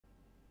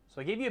So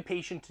I gave you a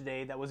patient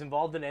today that was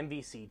involved in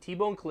MVC,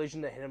 T-bone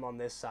collision that hit him on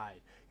this side.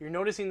 You're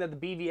noticing that the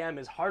BVM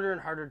is harder and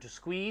harder to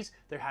squeeze.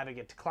 They're having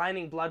a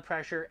declining blood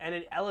pressure and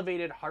an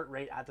elevated heart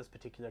rate at this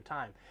particular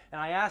time.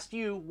 And I asked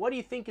you, what do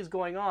you think is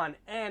going on?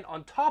 And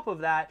on top of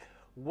that,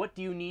 what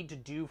do you need to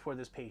do for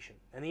this patient?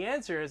 And the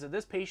answer is that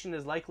this patient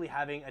is likely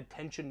having a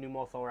tension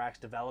pneumothorax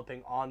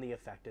developing on the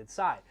affected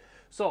side.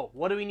 So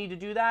what do we need to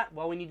do that?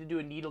 Well, we need to do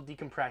a needle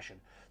decompression.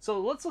 So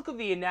let's look at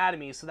the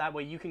anatomy so that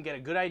way you can get a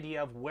good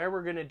idea of where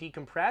we're going to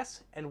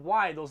decompress and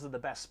why those are the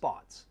best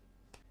spots.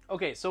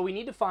 Okay, so we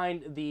need to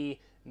find the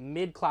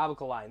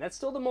mid-clavicle line. That's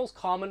still the most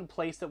common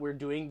place that we're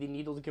doing the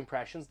needle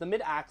decompressions. The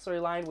mid-axillary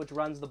line, which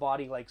runs the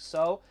body like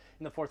so,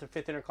 in the 4th or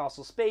 5th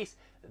intercostal space,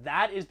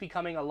 that is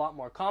becoming a lot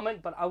more common,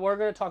 but we're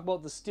going to talk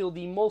about still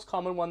the most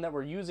common one that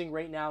we're using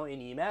right now in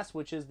EMS,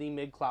 which is the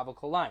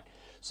mid-clavicle line.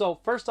 So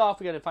first off,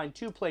 we got to find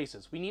two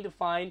places. We need to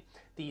find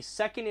the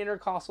 2nd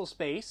intercostal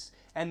space,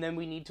 and then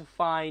we need to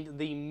find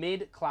the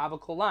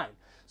mid-clavicle line.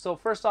 So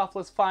first off,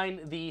 let's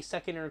find the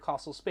 2nd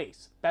intercostal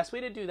space. Best way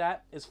to do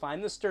that is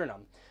find the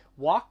sternum.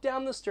 Walk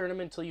down the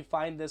sternum until you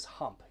find this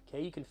hump.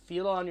 Okay, you can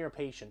feel it on your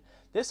patient.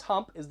 This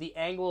hump is the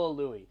angle of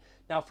Louis.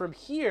 Now from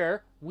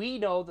here, we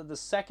know that the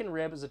 2nd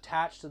rib is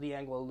attached to the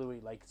angle of Louis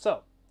like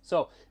so.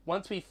 So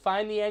once we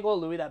find the angle of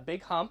Louis, that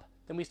big hump,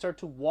 then we start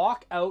to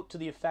walk out to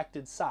the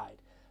affected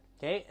side.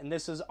 Okay, and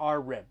this is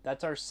our rib.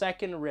 That's our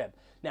 2nd rib.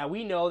 Now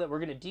we know that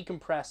we're going to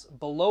decompress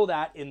below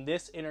that in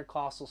this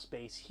intercostal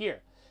space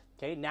here.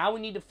 Okay, now we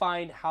need to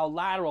find how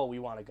lateral we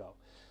want to go.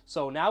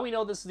 So now we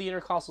know this is the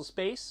intercostal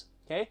space.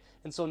 Okay,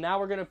 and so now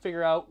we're going to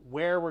figure out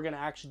where we're going to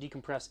actually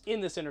decompress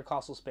in this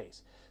intercostal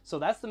space. So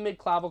that's the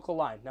mid-clavicle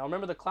line. Now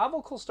remember, the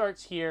clavicle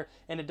starts here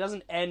and it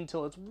doesn't end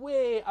until it's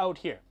way out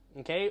here,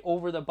 okay,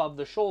 above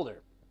the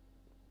shoulder.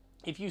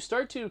 If you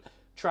start to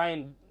try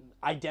and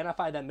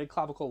identify that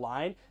mid-clavicle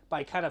line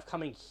by kind of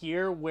coming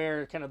here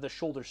where kind of the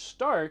shoulder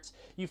starts,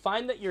 you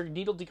find that your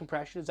needle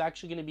decompression is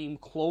actually going to be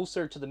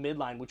closer to the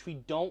midline, which we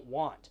don't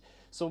want.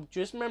 So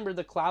just remember,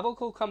 the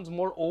clavicle comes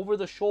more over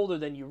the shoulder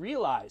than you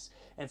realize.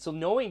 And so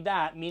knowing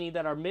that, meaning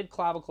that our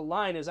mid-clavicle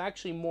line is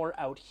actually more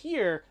out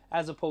here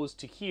as opposed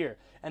to here.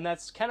 And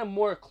that's kind of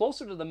more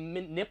closer to the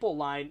nipple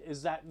line.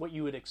 Is that what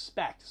you would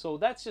expect? So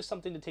that's just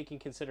something to take in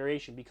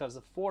consideration, because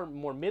the more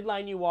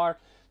midline you are,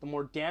 the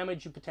more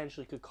damage you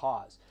potentially could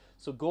cause.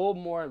 So go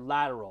more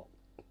lateral.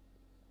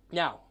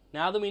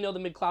 Now that we know the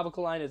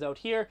mid-clavicle line is out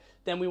here,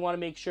 then we want to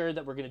make sure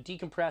that we're going to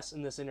decompress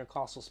in this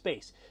intercostal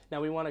space.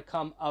 Now we want to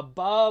come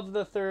above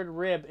the 3rd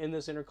rib in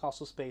this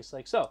intercostal space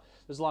like so.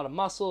 There's a lot of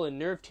muscle and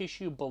nerve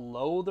tissue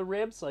below the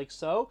ribs like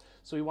so.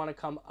 So we want to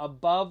come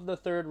above the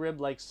 3rd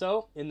rib like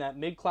so in that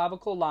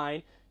mid-clavicle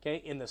line, okay,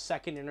 in the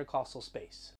 2nd intercostal space.